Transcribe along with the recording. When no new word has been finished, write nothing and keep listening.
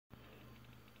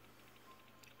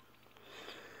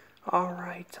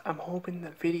Alright, I'm hoping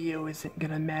the video isn't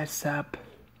gonna mess up.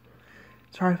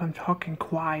 Sorry if I'm talking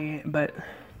quiet, but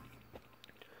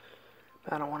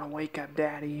I don't want to wake up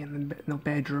Daddy in the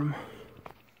bedroom.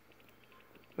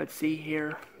 But see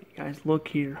here, you guys look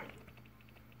here.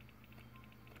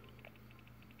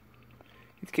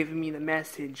 It's giving me the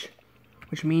message,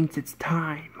 which means it's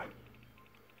time.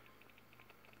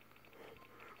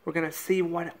 We're gonna see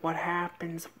what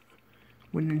happens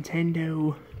when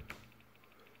Nintendo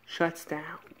shuts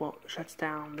down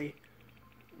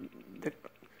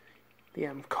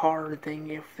the card thing,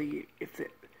 if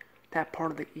that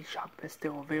part of the eShop is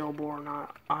still available or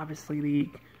not. Obviously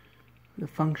the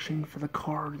function for the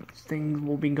card things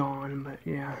will be gone, but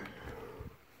yeah.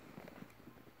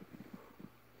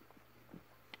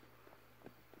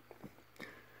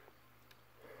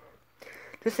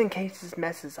 Just in case this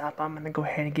messes up, I'm gonna go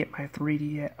ahead and get my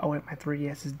 3DS. Oh wait, my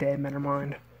 3DS is dead, never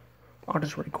mind. I'll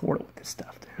just record it with this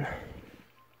stuff then.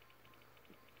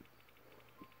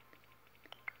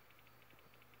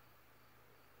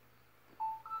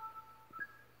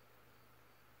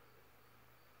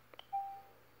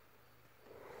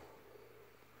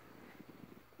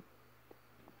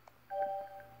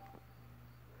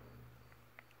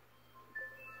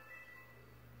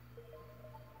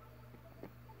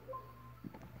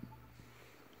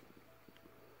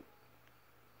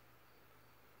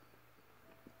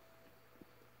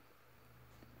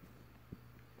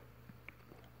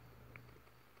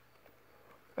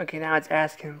 Okay, now it's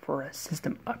asking for a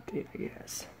system update, I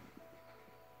guess.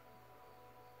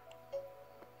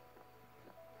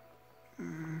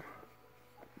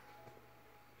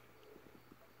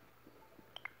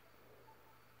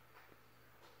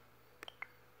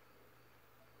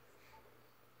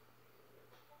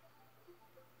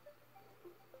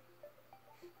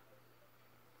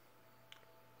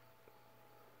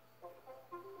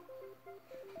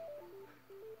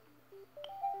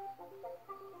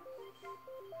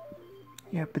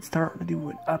 Yep, it's starting to do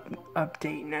an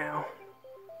update now.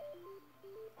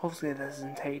 Hopefully it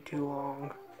doesn't take too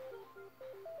long.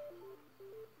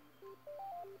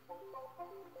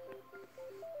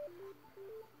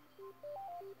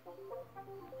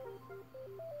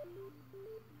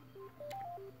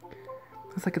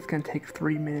 Looks like it's gonna take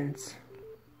 3 minutes.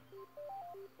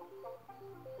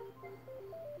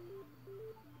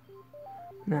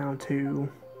 Now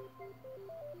 2.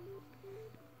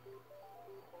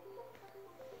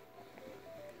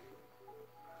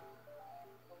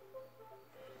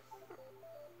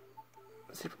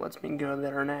 Let's see if it lets me go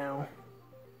there now.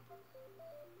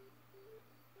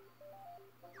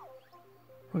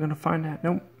 We're gonna find out.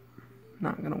 Nope,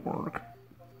 not gonna work.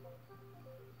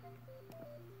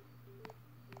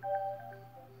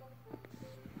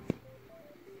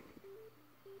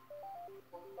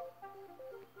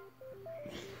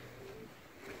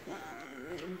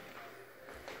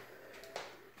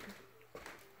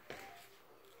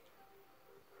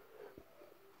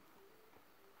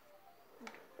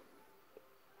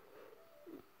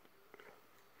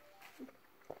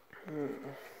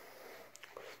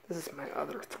 This is my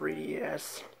other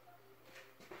 3DS.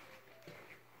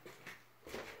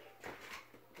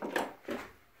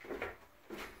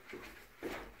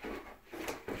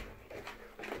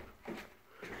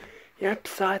 Yep,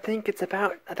 so I think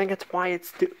that's why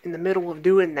it's in the middle of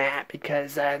doing that,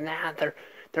 because now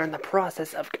they're in the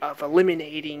process of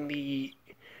eliminating the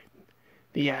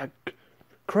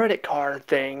credit card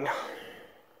thing.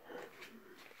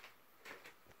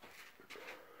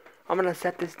 I'm gonna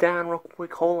set this down real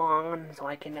quick. Hold on, so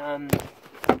I can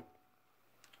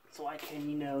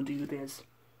do this.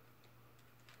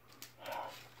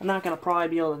 I'm not gonna probably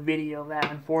be able to video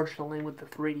that, unfortunately, with the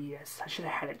 3DS. I should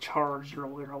have had it charged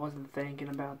earlier. I wasn't thinking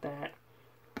about that.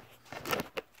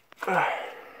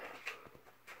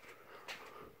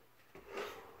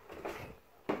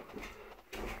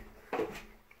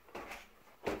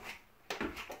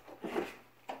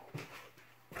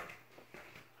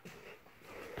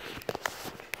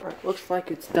 Alright, looks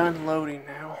like it's done loading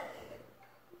now.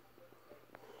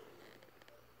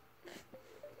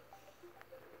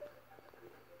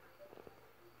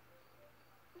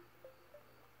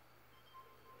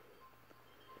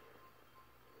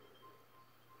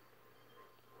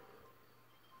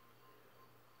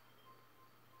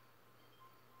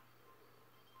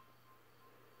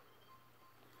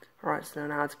 Alright, so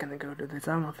now it's gonna go to this.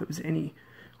 I don't know if it was on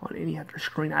any other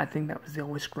screen. I think that was the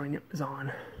only screen it was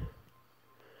on.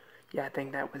 Yeah, I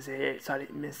think that was it, so I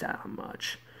didn't miss out on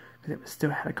much. Because it still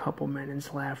had a couple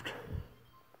minutes left.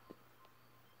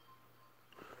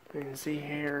 You can see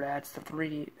here, that's the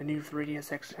new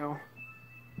 3DS XL.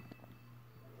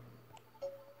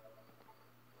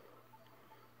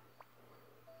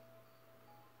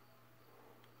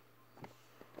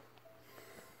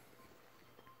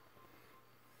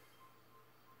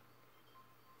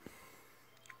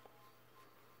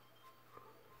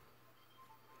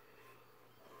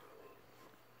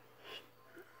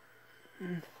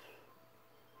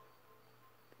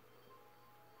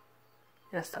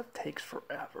 That stuff takes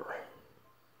forever.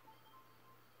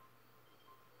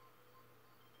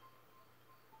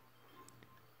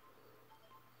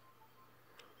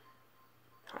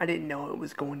 I didn't know it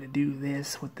was going to do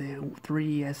this with the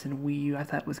 3DS and Wii U. I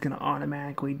thought it was going to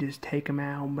automatically just take them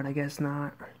out, but I guess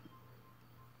not.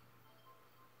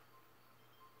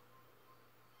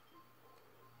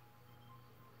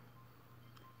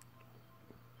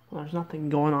 Well, there's nothing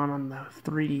going on the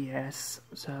 3DS,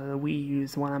 so the Wii U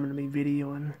is the one I'm going to be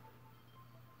videoing.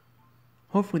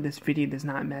 Hopefully this video does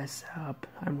not mess up.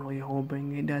 I'm really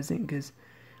hoping it doesn't, because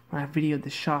when I videoed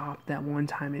the shop, that one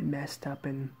time it messed up,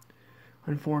 and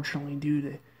unfortunately due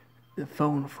to the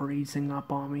phone freezing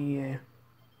up on me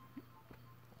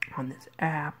on this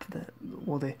app,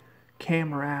 the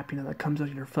camera app, that comes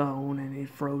with your phone, and it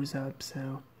froze up,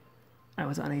 so I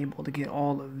was unable to get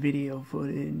all the video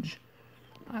footage.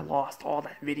 I lost all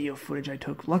that video footage I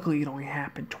took. Luckily it only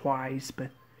happened twice,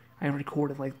 but I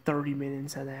recorded like 30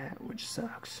 minutes of that, which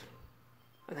sucks.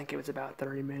 I think it was about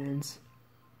 30 minutes.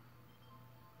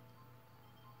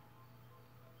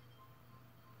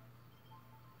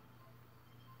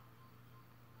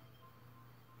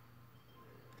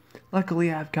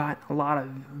 Luckily, I've got a lot of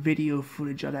video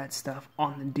footage of that stuff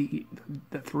on the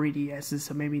 3DSs,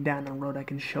 so maybe down the road I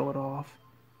can show it off.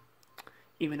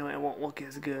 Even though it won't look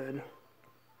as good.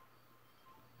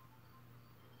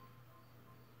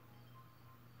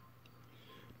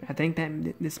 I think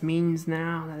that this means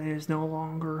now that it is no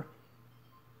longer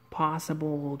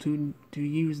possible to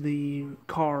use the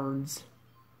cards.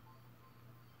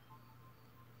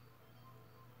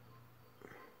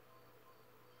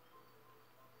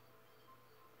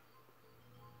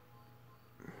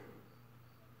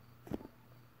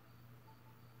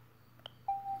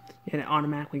 And it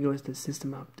automatically goes to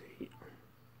system update.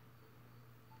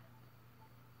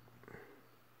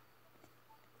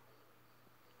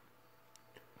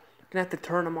 I'm gonna have to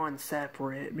turn them on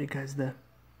separate because I'm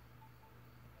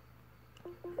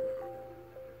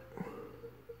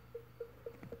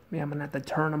gonna have to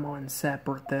turn them on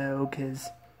separate though, because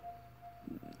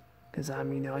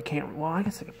I can't. Well, I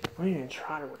guess I'm gonna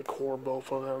try to record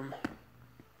both of them.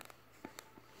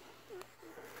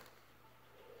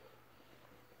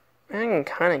 I can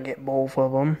kind of get both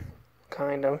of them,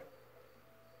 kind of.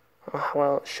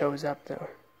 Well, it shows up though.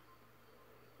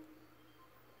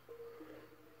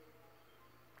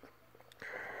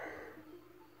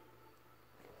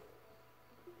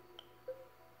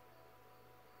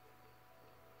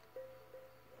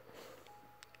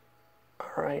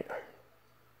 Alright.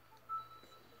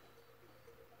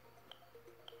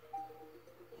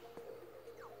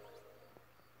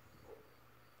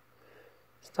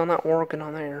 Still not working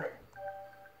on there.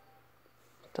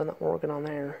 Still not working on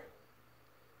there.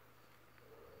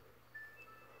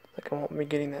 Like I won't be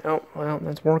getting that. Oh, well,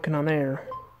 that's working on there.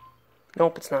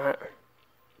 Nope, it's not.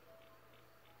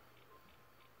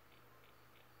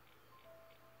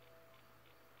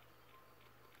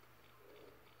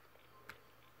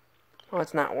 Oh,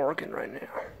 it's not working right now.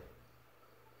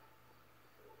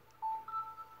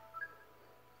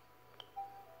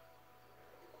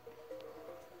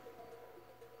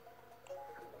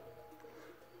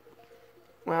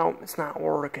 Well, it's not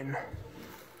working.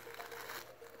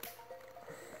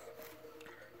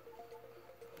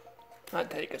 That'll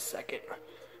take a second.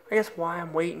 I guess why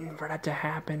I'm waiting for that to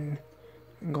happen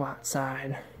and go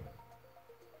outside.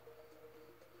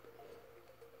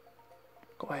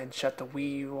 Go ahead and shut the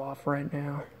Wii U off right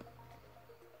now.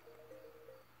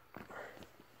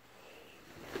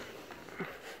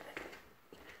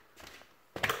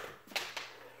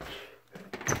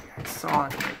 I saw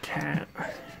it, my cat.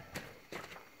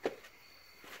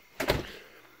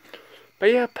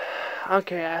 But yep,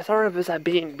 okay, sorry if I'm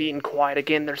being quiet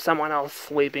again. There's someone else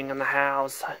sleeping in the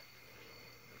house.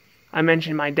 I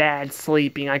mentioned my dad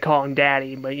sleeping. I call him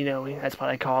Daddy, but that's what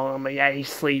I call him. But yeah, he's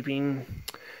sleeping.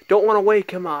 Don't want to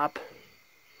wake him up.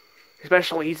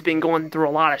 Especially he's been going through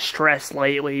a lot of stress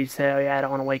lately, so yeah, I don't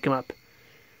want to wake him up.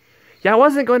 Yeah, I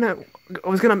wasn't gonna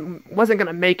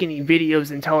make any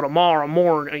videos until tomorrow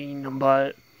morning,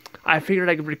 but I figured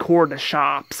I could record the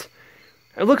shops.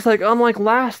 It looks like, unlike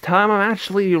last time, I'm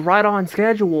actually right on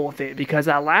schedule with it, because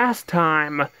last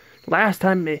time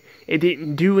it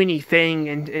didn't do anything,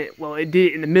 and it did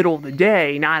it in the middle of the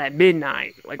day, not at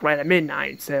midnight, like right at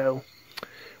midnight, so,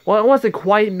 well, it wasn't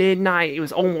quite midnight, it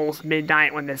was almost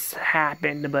midnight when this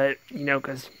happened, but,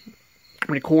 because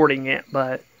I'm recording it,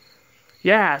 but,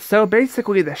 yeah, so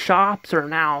basically the shops are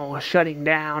now shutting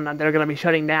down. They're going to be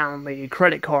shutting down the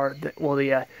credit card.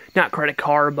 Well, not credit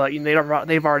card, but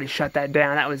they've already shut that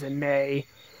down. That was in May.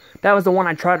 That was the one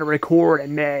I tried to record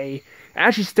in May. I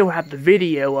actually still have the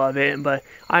video of it, but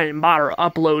I didn't bother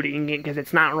uploading it because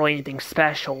it's not really anything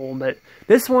special. But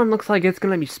this one looks like it's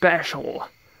going to be special.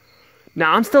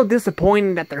 Now, I'm still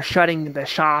disappointed that they're shutting the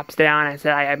shops down.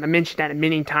 I mentioned that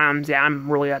many times. Yeah,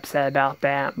 I'm really upset about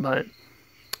that, but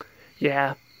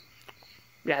yeah.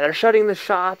 Yeah, they're shutting the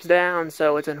shops down,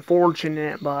 so it's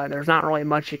unfortunate, but there's not really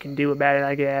much you can do about it,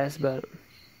 I guess, but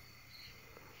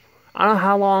I don't know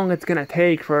how long it's going to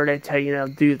take for it to,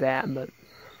 do that, but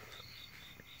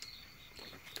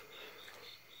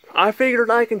I figured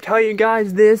I can tell you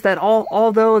guys this, that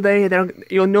although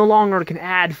you no longer can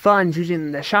add funds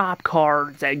using the shop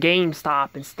cards at GameStop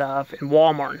and stuff, and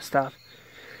Walmart and stuff,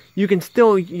 you can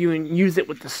still use it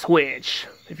with the Switch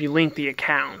if you link the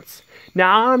accounts.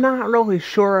 Now, I'm not really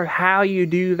sure how you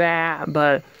do that,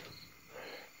 but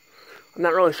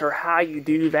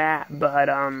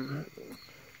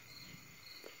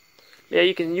yeah,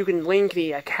 you can link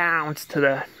the accounts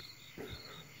to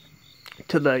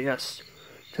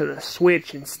the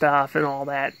Switch and stuff and all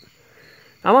that.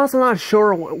 I'm also not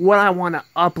sure what I want to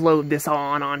upload this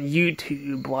on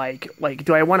YouTube. Like,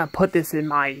 do I want to put this in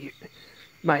my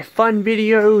fun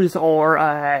videos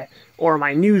or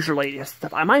my news-related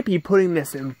stuff? I might be putting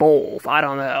this in both. I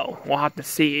don't know. We'll have to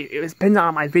see. It depends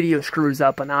on my video screws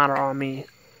up or not on me.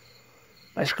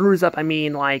 By screws up, I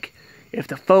mean, like, if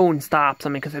the phone stops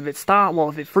on me. Because if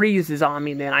it freezes on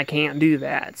me, then I can't do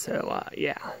that. So,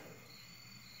 yeah.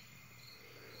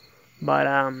 But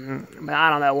I don't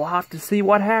know. We'll have to see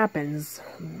what happens.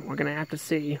 We're gonna have to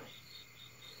see.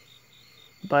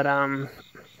 But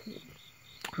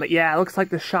yeah, it looks like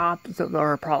the shops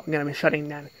are probably gonna be shutting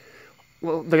down.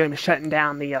 Well, they're gonna be shutting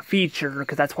down the feature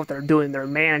because that's what they're doing. They're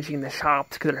managing the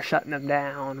shops because they're shutting them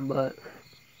down. But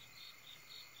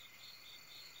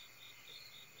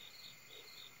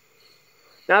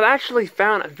now I've actually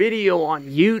found a video on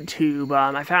YouTube.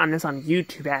 I found this on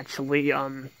YouTube actually.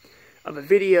 Of a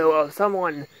video of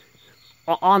someone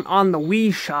on the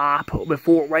Wii shop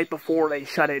right before they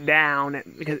shut it down,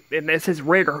 because this is a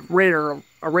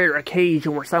rare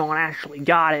occasion where someone actually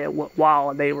got it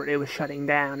while it was shutting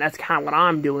down. That's kind of what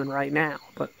I'm doing right now,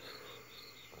 but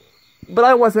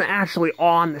I wasn't actually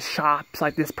on the shops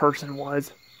like this person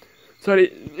was, so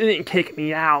it didn't kick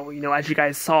me out. As you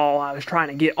guys saw, I was trying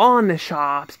to get on the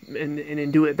shops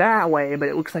and do it that way, but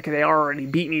it looks like they already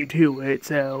beat me to it.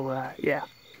 So yeah.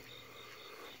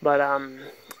 But,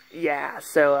 yeah,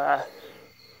 so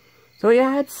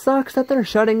yeah, it sucks that they're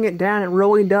shutting it down. It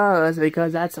really does,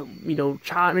 because that's I'm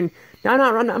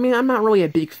not really a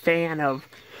big fan of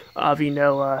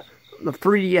the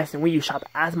 3DS and Wii U shop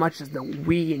as much as the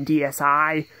Wii and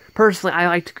DSi. Personally, I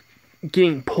liked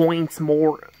getting points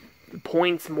more.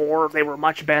 They were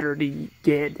much better to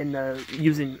get than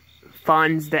using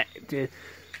funds to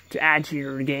add to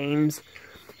your games,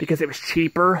 because it was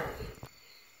cheaper.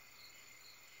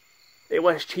 It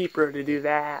was cheaper to do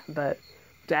that, but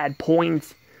to add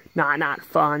points, not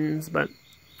funds, but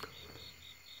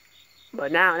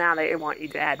now they want you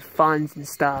to add funds and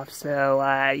stuff. So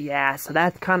yeah, so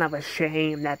that's kind of a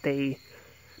shame that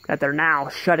they're now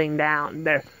shutting down.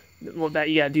 That you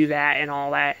gotta do that and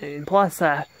all that, and plus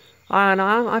I don't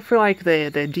know. I feel like the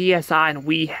DSi and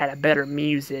Wii had a better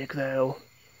music though.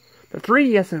 The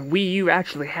 3DS and Wii U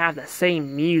actually have the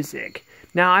same music.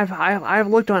 Now I've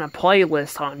looked on a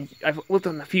playlist I've looked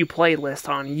on a few playlists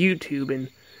on YouTube,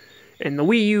 and the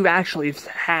Wii U actually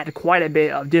had quite a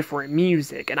bit of different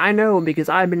music, and I know because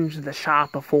I've been to the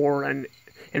shop before and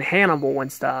Hannibal and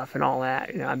stuff and all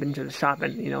that. I've been to the shop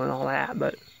and and all that,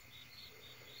 but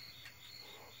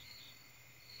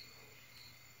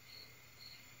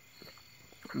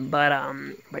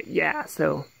yeah,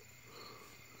 so.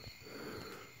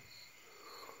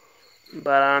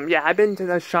 But, yeah, I've been to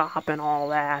the shop and all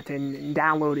that, and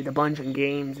downloaded a bunch of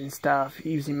games and stuff,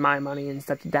 using my money and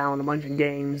stuff to download a bunch of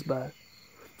games, but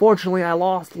fortunately I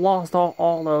lost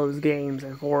all those games,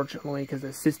 unfortunately, because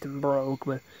the system broke,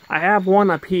 but I have one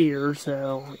up here,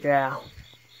 so, yeah.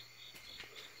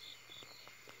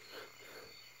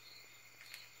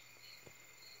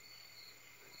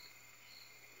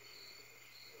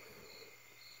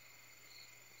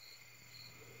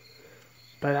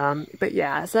 But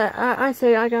yeah, so I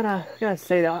gotta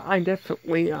say that I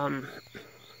definitely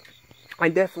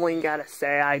gotta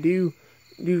say I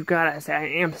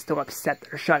am still upset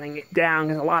they're shutting it down,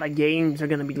 because a lot of games are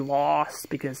gonna be lost,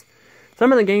 because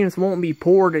some of the games won't be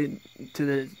ported to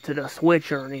the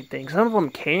Switch or anything. Some of them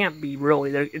can't be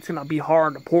really. It's gonna be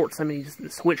hard to port some of these to the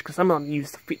Switch, because some of them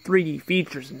use 3D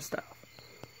features and stuff.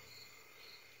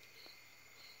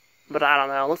 But I don't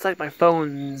know, it looks like my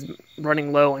phone's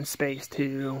running low on space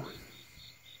too.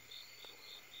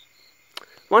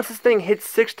 Once this thing hits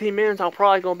 16 minutes, I'll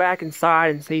probably go back inside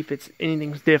and see if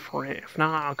anything's different. If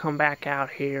not, I'll come back out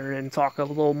here and talk a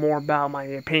little more about my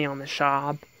opinion on the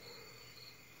shop.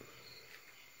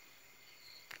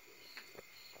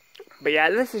 But yeah,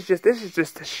 this is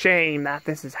just a shame that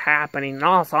this is happening. And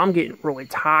also, I'm getting really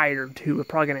tired too. We're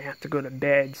probably gonna have to go to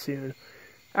bed soon.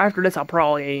 After this, I'll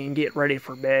probably get ready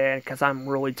for bed because I'm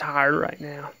really tired right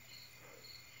now.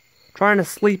 Trying to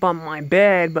sleep on my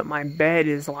bed, but my bed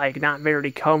is like not very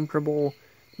comfortable.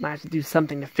 Might have to do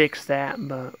something to fix that,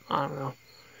 but I don't know.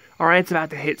 Alright, it's about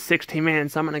to hit 16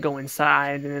 minutes. I'm gonna go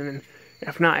inside, and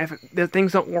if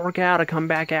things don't work out, I'll come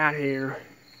back out here.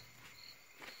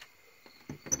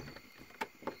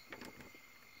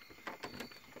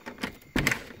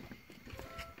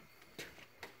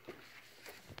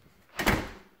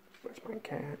 Where's my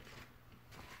cat?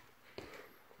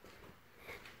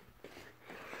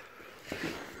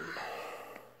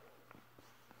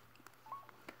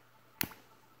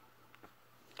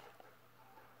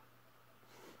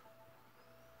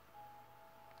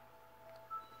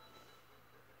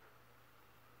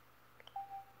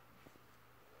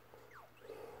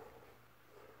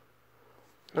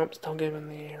 Nope, still giving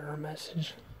the error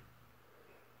message.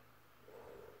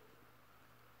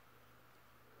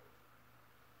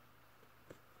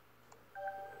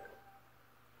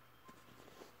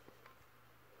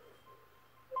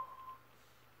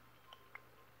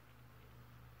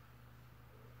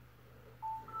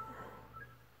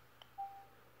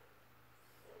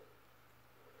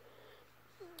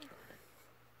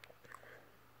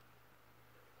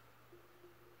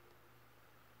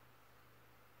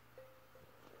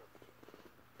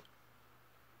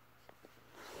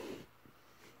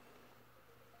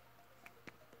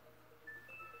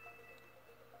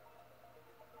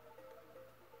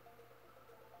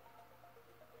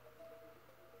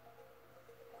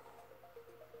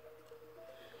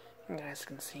 You guys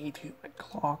can see too, my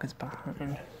clock is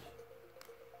behind.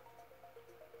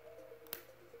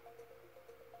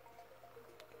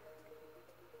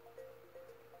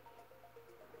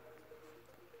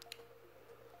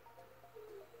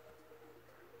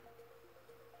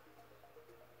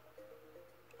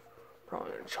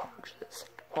 Probably gonna charge this.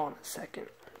 Hold on a second.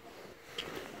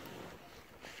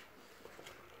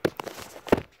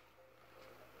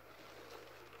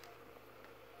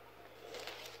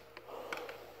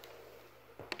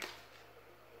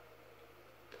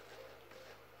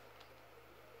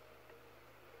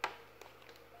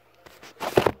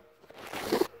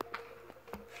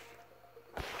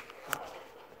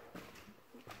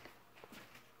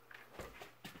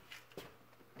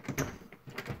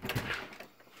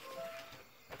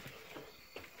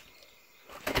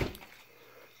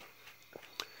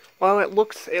 Well, it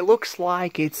looks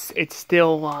like it's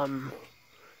still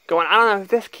going. I don't know if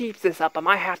this keeps this up. I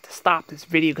might have to stop this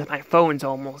video because my phone's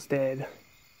almost dead.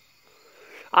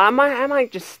 I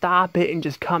might just stop it and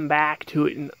just come back to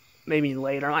it and maybe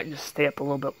later. I might just stay up a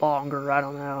little bit longer. I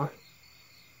don't know.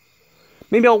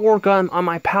 Maybe I'll work on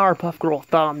my Powerpuff Girl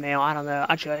thumbnail. I don't know.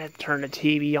 Actually, I have to turn the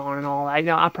TV on and all that. You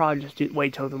know, I'll probably just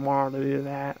wait till tomorrow to do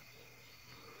that.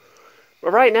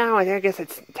 But right now, I guess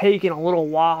it's taking a little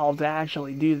while to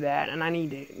actually do that, and I need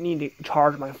to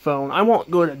charge my phone. I won't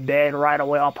go to bed right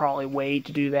away. I'll probably wait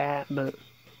to do that, but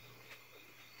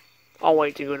I'll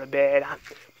wait to go to bed.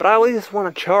 But I at least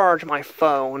want to charge my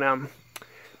phone.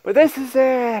 But this is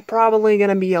probably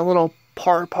gonna be a little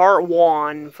part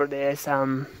one for this.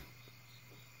 Part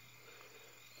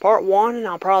one, and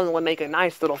I'll probably make a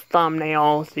nice little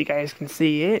thumbnail so you guys can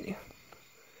see it.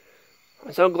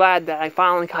 I'm so glad that I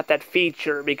finally got that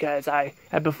feature because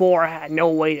before I had no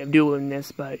way of doing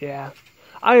this, but yeah.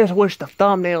 I just wish the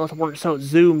thumbnails weren't so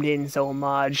zoomed in so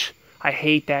much. I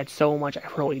hate that so much, I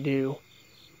really do.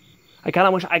 I kind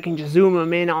of wish I can just zoom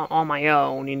them in on my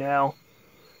own, you know.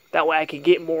 That way I could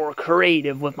get more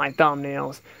creative with my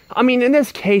thumbnails. I mean, in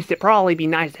this case, it'd probably be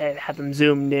nice to have them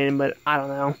zoomed in, but I don't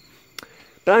know.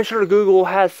 But I'm sure Google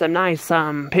has some nice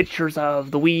pictures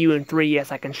of the Wii U and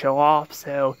 3DS I can show off,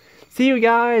 so see you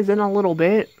guys in a little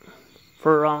bit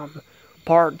for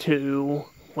part 2,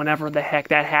 whenever the heck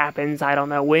that happens. I don't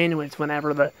know when. It's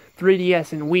whenever the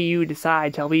 3DS and Wii U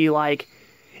decide to be like,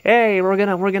 hey, we're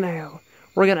gonna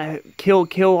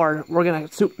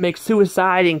make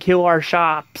suicide and kill our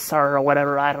shops or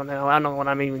whatever. I don't know what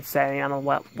I'm even saying. I don't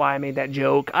know why I made that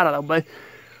joke. I don't know, but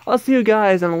I'll see you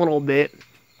guys in a little bit.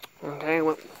 Okay,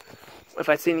 well, if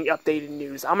I see any updated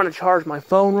news, I'm gonna charge my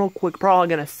phone real quick. Probably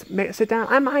gonna sit down.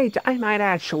 I might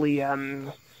actually, I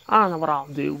don't know what I'll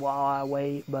do while I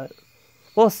wait, but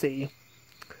we'll see.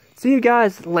 See you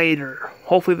guys later.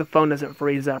 Hopefully the phone doesn't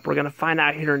freeze up. We're gonna find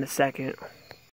out here in a second.